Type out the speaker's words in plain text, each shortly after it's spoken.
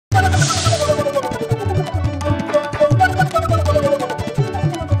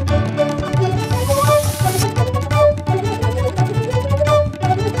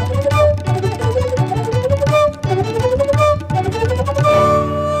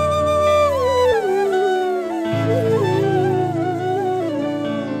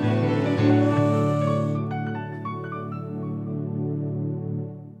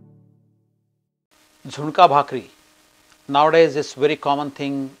Zunka Bhakri. Nowadays it's very common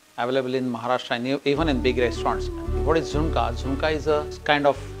thing available in Maharashtra and even in big restaurants. What is Zunka? Zunka is a kind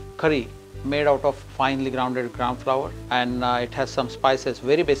of curry made out of finely grounded gram flour, and it has some spices,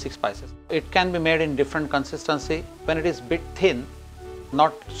 very basic spices. It can be made in different consistency. When it is bit thin,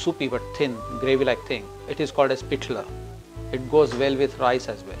 not soupy but thin, gravy like thing, it is called as pitla. It goes well with rice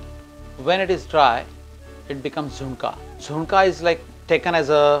as well. When it is dry, it becomes Zunka. Zunka is like taken as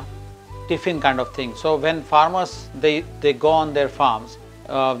a tiffin kind of thing. So when farmers, they go on their farms,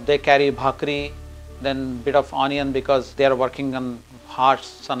 they carry bhakri, then bit of onion because they are working on harsh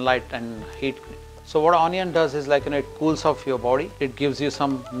sunlight and heat. So what onion does is like, it cools off your body. It gives you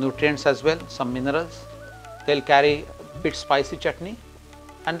some nutrients as well, some minerals. They'll carry a bit spicy chutney,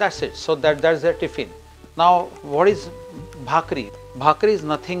 and that's it. So that's their tiffin. Now what is bhakri? Bhakri is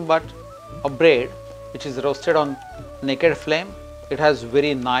nothing but a bread which is roasted on naked flame. It has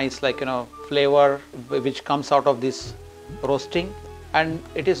very nice flavor which comes out of this roasting, and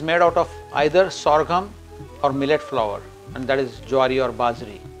it is made out of either sorghum or millet flour, and that is jowari or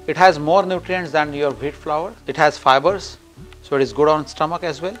bajri. It has more nutrients than your wheat flour. It has fibers, so it is good on stomach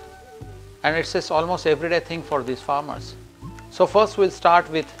as well, and it's almost everyday thing for these farmers. So first we'll start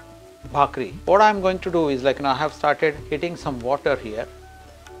with bhakri. What I'm going to do is I have started heating some water here.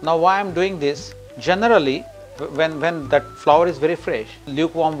 Now why I'm doing this, generally when that flour is very fresh,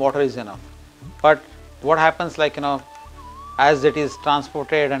 lukewarm water is enough. But what happens as it is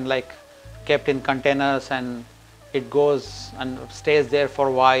transported and kept in containers and it goes and stays there for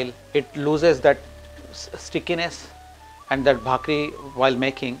a while, it loses that stickiness, and that bhakri while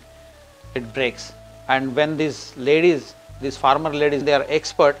making, it breaks. And when these ladies, these farmer ladies, they are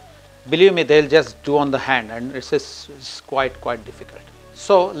expert, believe me, they'll just do on the hand, and it's quite difficult.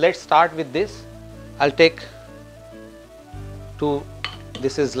 So let's start with this. I'll take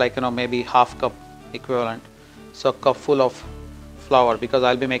this is maybe half cup equivalent, so a cup full of flour, because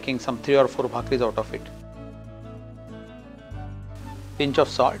I'll be making some 3 or 4 bhakris out of it. Pinch of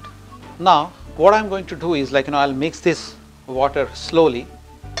salt. Now what I'm going to do is I'll mix this water slowly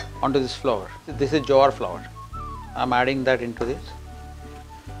onto this flour. This is jowar flour. I'm adding that into this,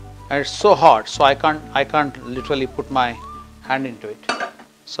 and it's so hot, so I can't literally put my hand into it.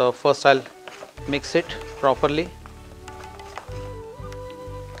 So first I'll mix it properly,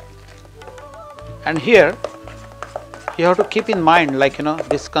 and here you have to keep in mind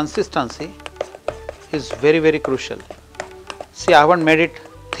this consistency is very crucial. See, I haven't made it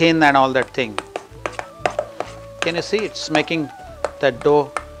thin and all that thing. Can you see it's making that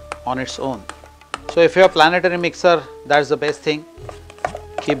dough on its own? So if you have planetary mixer, that's the best thing.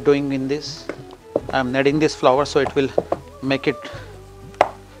 Keep doing in this. I'm kneading this flour so it will make it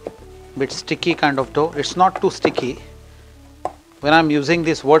bit sticky kind of dough. It's not too sticky. When I'm using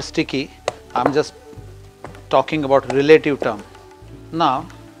this word sticky, I'm just talking about relative term. Now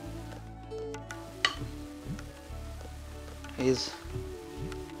is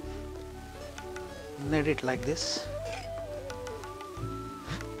knead it like this,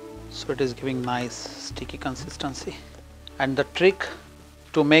 so it is giving nice sticky consistency. And the trick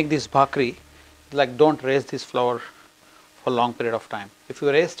to make this bhakri, don't rest this flour for a long period of time. If you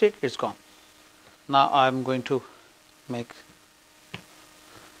rest it, it's gone. Now I'm going to make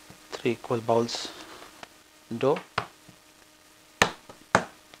 3 equal bowls dough.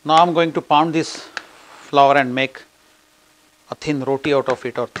 Now I'm going to pound this flour and make a thin roti out of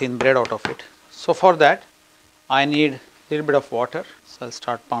it, or thin bread out of it. So for that I need a little bit of water. So I'll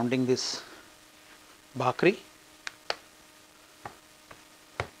start pounding this bhakri.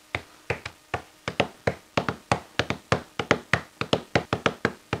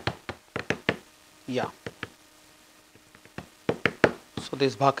 Yeah. So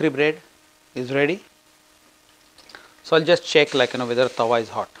this bhakri bread is ready. So I'll just check whether tawa is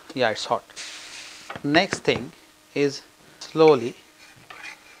hot. Yeah, it's hot. Next thing is slowly,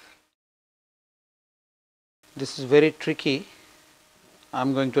 this is very tricky,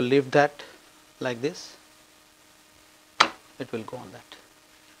 I'm going to lift that like this. It will go on that,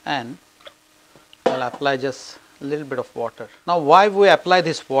 and I'll apply just a little bit of water. Now why we apply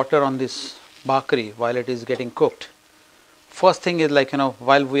this water on this bhakri while it is getting cooked? First thing is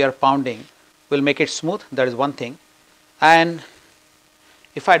while we are pounding, we'll make it smooth. That is one thing. And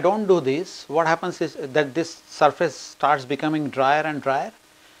if I don't do this, what happens is that this surface starts becoming drier and drier,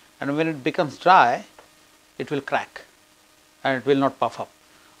 and when it becomes dry, it will crack and it will not puff up.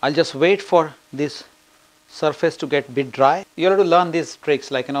 I'll just wait for this surface to get bit dry. You have to learn these tricks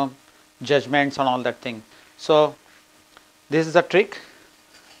judgments and all that thing. So this is the trick.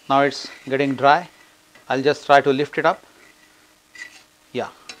 Now it's getting dry. I'll just try to lift it up. Yeah,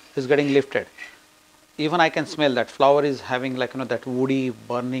 it's getting lifted. even I can smell that flour is having like that woody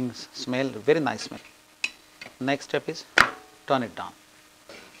burning smell, very nice smell. Next step is turn it down.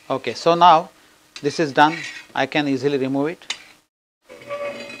 Okay, so now this is done. I can easily remove it.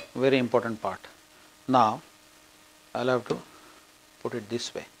 Very important part. Now I'll have to put it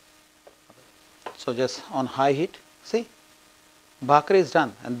this way. So just on high heat, see, bhakri is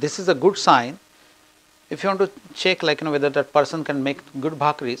done, and this is a good sign. If you want to check whether that person can make good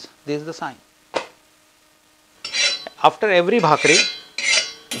bhakris, this is the sign. After every bhakri,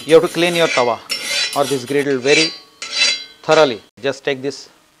 you have to clean your tawa or this griddle very thoroughly. Just take this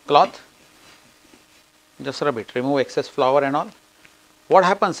cloth, just rub it, remove excess flour and all. What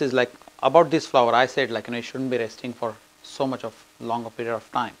happens is about this flour, I said it shouldn't be resting for so much of longer period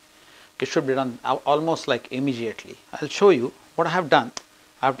of time. It should be done almost immediately. I'll show you what I have done.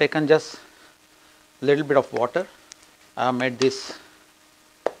 I have taken just little bit of water. I have made this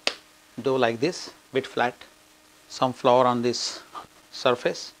dough like this, bit flat, some flour on this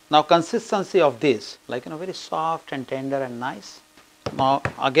surface. Now consistency of this very soft and tender and nice. Now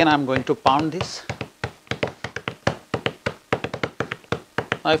again I am going to pound this.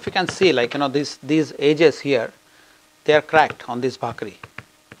 Now if you can see these edges here, they are cracked on this bhakri,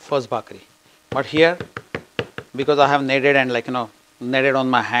 first bhakri. But here, because I have kneaded and kneaded on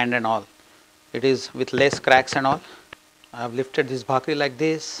my hand and all, it is with less cracks and all. I have lifted this bhakri like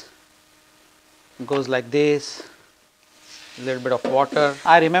this, goes like this, little bit of water.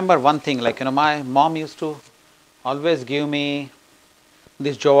 I remember one thing, my mom used to always give me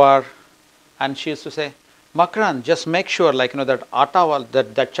this jowar, and she used to say, Makran, just make sure that atta wala,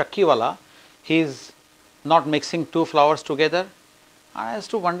 that chakki wala, he is not mixing two flours together. I used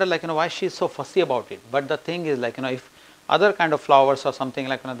to wonder why she is so fussy about it. But the thing is if other kind of flours or something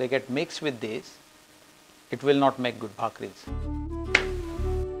they get mixed with this, it will not make good bhakris.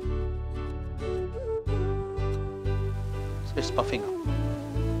 So it's puffing up.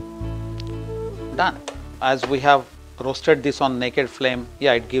 Done. As we have roasted this on naked flame,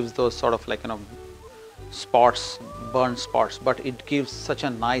 yeah, it gives those sort of spots, burnt spots, but it gives such a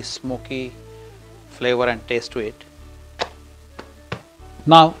nice smoky flavor and taste to it.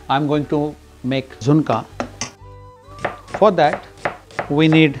 Now I am going to make zunka. For that we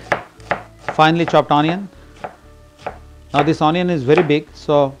need finely chopped onion. Now this onion is very big,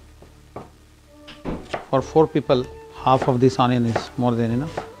 so for 4 people half of this onion is more than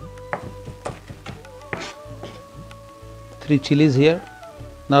enough. 3 chilies here.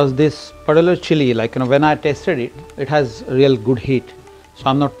 Now this particular chili, when I tasted it, it has real good heat, so I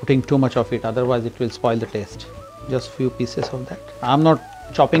am not putting too much of it, otherwise it will spoil the taste. Just few pieces of that. I am not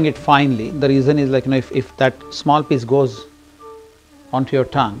chopping it finely. The reason is if that small piece goes onto your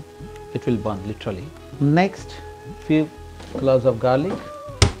tongue, it will burn literally. Next, few cloves of garlic.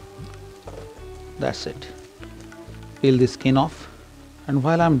 That's it. Peel the skin off. And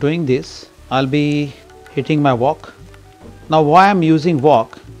while I am doing this, I'll be heating my wok. Now why I am using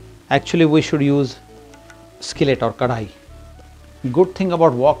wok? Actually we should use skillet or kadai. Good thing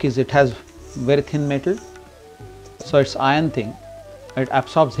about wok is it has very thin metal, so it's iron thing. It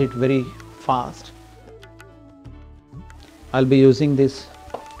absorbs heat very fast. I'll be using this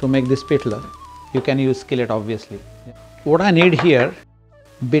to make this pitla. You can use skillet obviously. What I need here,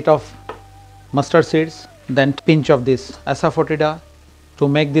 bit of mustard seeds, then pinch of this asafoetida. To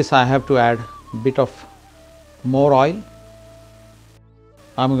make this I have to add bit of more oil.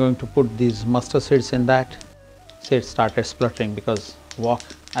 I'm going to put these mustard seeds in that. See, it started spluttering because wok,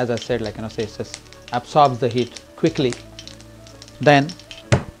 as I said, it just absorbs the heat quickly. Then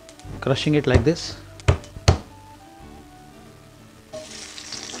crushing it like this,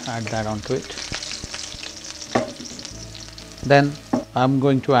 add that onto it. Then I'm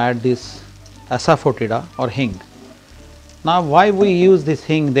going to add this asafoetida or hing. Now why we use this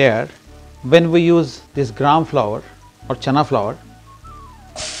hing there? When we use this gram flour or chana flour,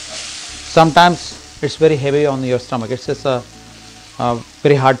 sometimes it's very heavy on your stomach. It's just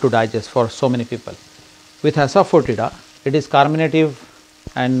very hard to digest for so many people. With asafoetida, it is carminative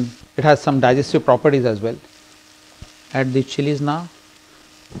and it has some digestive properties as well. Add the chilies now.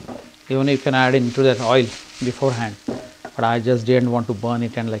 Even you can add into that oil beforehand, but I just didn't want to burn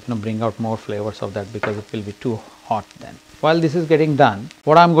it and bring out more flavors of that because it will be too hot then. While this is getting done,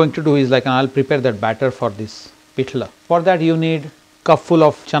 what I'm going to do is I'll prepare that batter for this pitla. For that you need cupful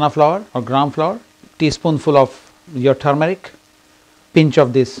of chana flour or gram flour, teaspoonful of your turmeric, pinch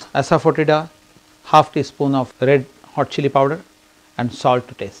of this asafoetida, half teaspoon of red hot chili powder and salt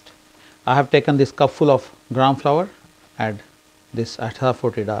to taste. I have taken this cupful of gram flour, add this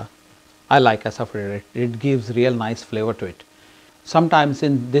asafoetida. I like asafoetida, it gives real nice flavor to it. Sometimes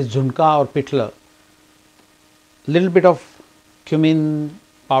in this zunka or pitla, little bit of cumin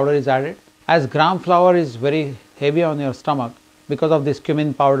powder is added. As gram flour is very heavy on your stomach, because of this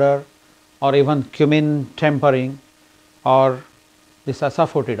cumin powder or even cumin tempering or this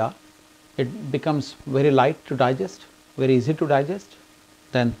asafoetida, it becomes very light to digest, very easy to digest.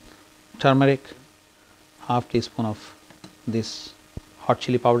 Then turmeric, half teaspoon of this hot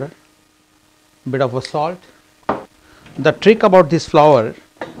chili powder, bit of a salt. The trick about this flour,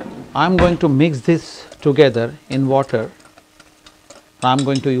 I am going to mix this together in water. I am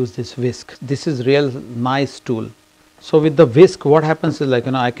going to use this whisk. This is real nice tool. So with the whisk, what happens is, like,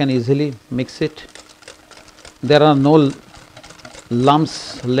 I can easily mix it. There are no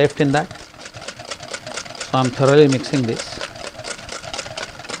lumps left in that. So I am thoroughly mixing this.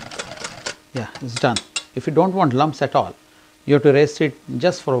 Yeah, it's done. If you don't want lumps at all, you have to rest it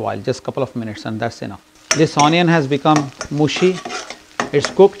just for a while, just couple of minutes, and that's enough. This onion has become mushy. It's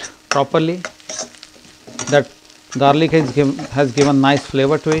cooked properly. That garlic has given nice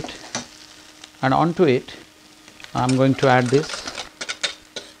flavor to it, and onto it I am going to add this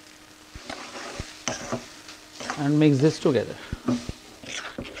and mix this together.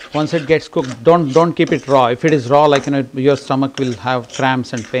 Once it gets cooked, don't keep it raw. If it is raw, like, your stomach will have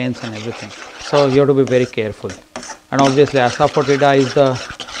cramps and pains and everything. So you have to be very careful. And obviously asafoetida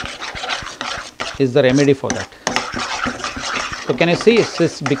is the remedy for that. So can you see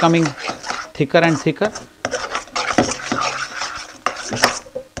it's becoming thicker and thicker?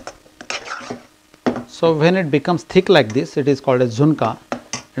 So when it becomes thick like this, it is called as Zunka.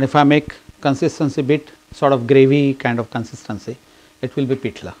 And if I make consistency bit sort of gravy kind of consistency, it will be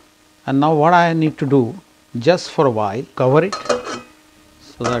pitla. And now what I need to do, just for a while, cover it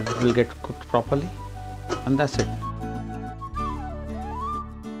so that it will get cooked properly, and that's it.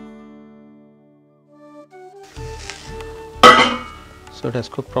 So it has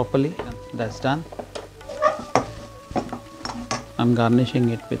cooked properly, that's done. I am garnishing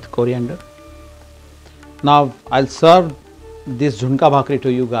it with coriander. Now I'll serve this Zunka Bhakar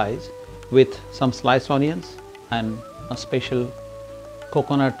to you guys with some sliced onions and a special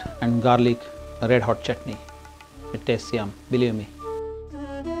coconut and garlic red hot chutney. It tastes yum, believe me.